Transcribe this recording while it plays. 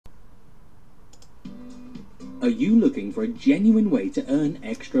Are you looking for a genuine way to earn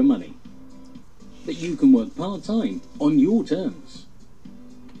extra money that you can work part-time on your terms?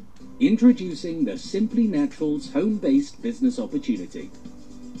 Introducing the Simply Naturals home-based business opportunity.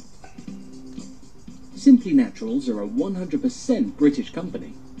 Simply Naturals are a 100% British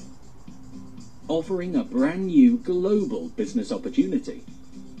company, offering a brand new global business opportunity.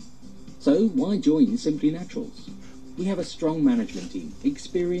 So why join Simply Naturals? We have a strong management team,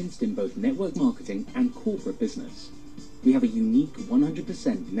 experienced in both network marketing and corporate business. We have a unique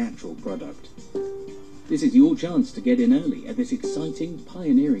 100% natural product. This is your chance to get in early at this exciting,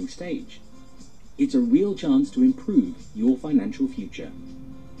 pioneering stage. It's a real chance to improve your financial future.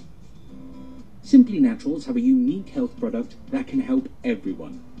 Simply Naturals have a unique health product that can help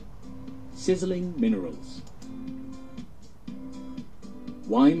everyone. Sizzling Minerals.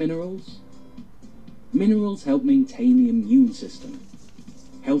 Why minerals? Minerals help maintain the immune system,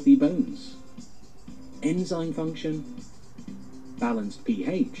 healthy bones, enzyme function, balanced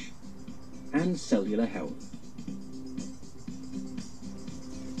pH, and cellular health.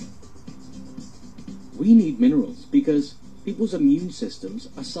 We need minerals because people's immune systems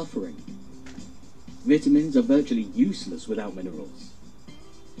are suffering. Vitamins are virtually useless without minerals.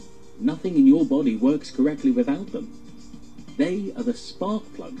 Nothing in your body works correctly without them. They are the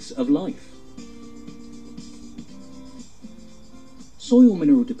spark plugs of life. Soil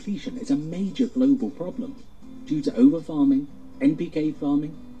mineral depletion is a major global problem due to over-farming, NPK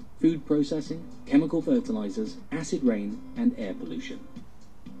farming, food processing, chemical fertilizers, acid rain, and air pollution.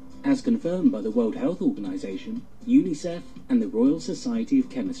 As confirmed by the World Health Organization, UNICEF, and the Royal Society of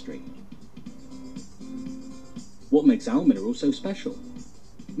Chemistry. What makes our minerals so special?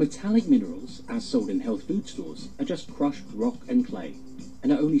 Metallic minerals, as sold in health food stores, are just crushed rock and clay,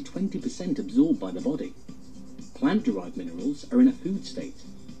 and are only 20% absorbed by the body. Plant-derived minerals are in a food state,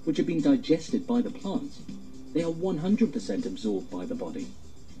 which have been digested by the plant. They are 100% absorbed by the body.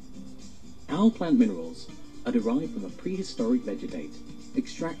 Our plant minerals are derived from a prehistoric vegetate,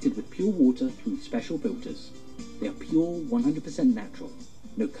 extracted with pure water through special filters. They are pure, 100% natural,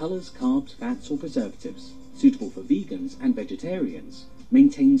 no colors, carbs, fats, or preservatives, suitable for vegans and vegetarians,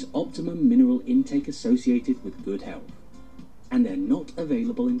 maintains optimum mineral intake associated with good health, and they're not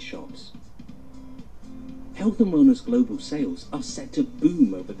available in shops. Health and wellness global sales are set to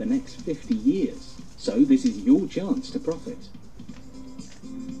boom over the next 50 years, so this is your chance to profit.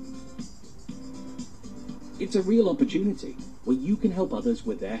 It's a real opportunity where you can help others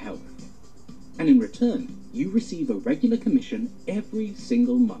with their health, and in return, you receive a regular commission every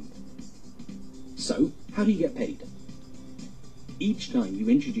single month. So, how do you get paid? Each time you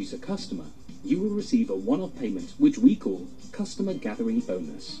introduce a customer, you will receive a one-off payment which we call Customer Gathering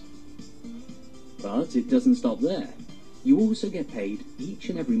Bonus. But it doesn't stop there. You also get paid each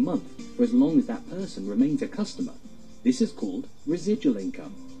and every month for as long as that person remains a customer. This is called residual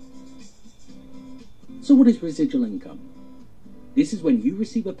income. So what is residual income? This is when you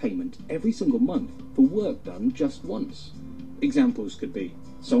receive a payment every single month for work done just once. Examples could be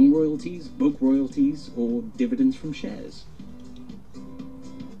song royalties, book royalties, or dividends from shares.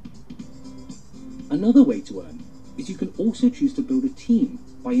 Another way to earn is you can also choose to build a team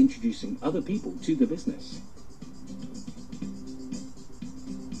by introducing other people to the business.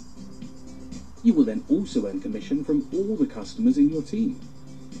 You will then also earn commission from all the customers in your team.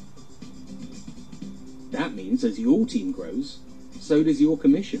 That means as your team grows, so does your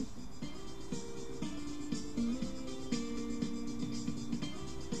commission.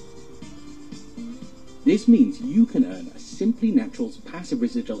 This means you can earn a Simply Naturals passive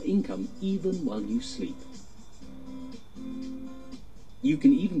residual income even while you sleep. You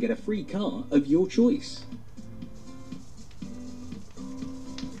can even get a free car of your choice.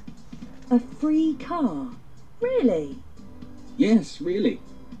 A free car? Really? Yes, really.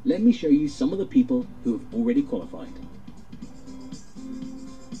 Let me show you some of the people who have already qualified.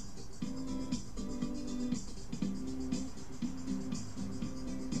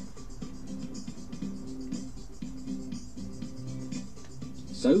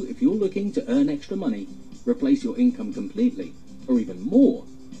 So if you're looking to earn extra money, replace your income completely, or even more,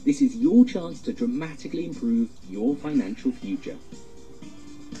 this is your chance to dramatically improve your financial future.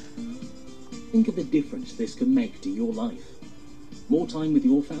 Think of the difference this can make to your life. More time with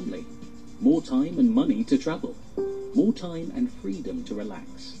your family, more time and money to travel, more time and freedom to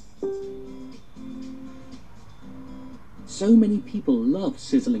relax. So many people love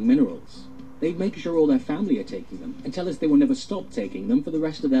sizzling minerals. They make sure all their family are taking them and tell us they will never stop taking them for the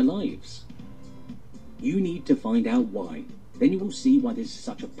rest of their lives. You need to find out why. Then you will see why this is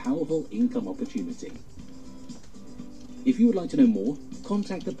such a powerful income opportunity. If you would like to know more,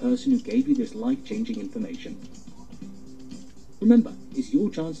 contact the person who gave you this life-changing information. Remember, it's your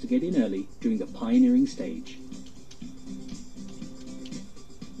chance to get in early during the pioneering stage.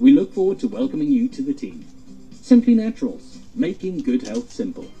 We look forward to welcoming you to the team. Simply Naturals, making good health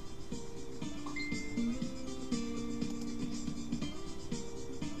simple.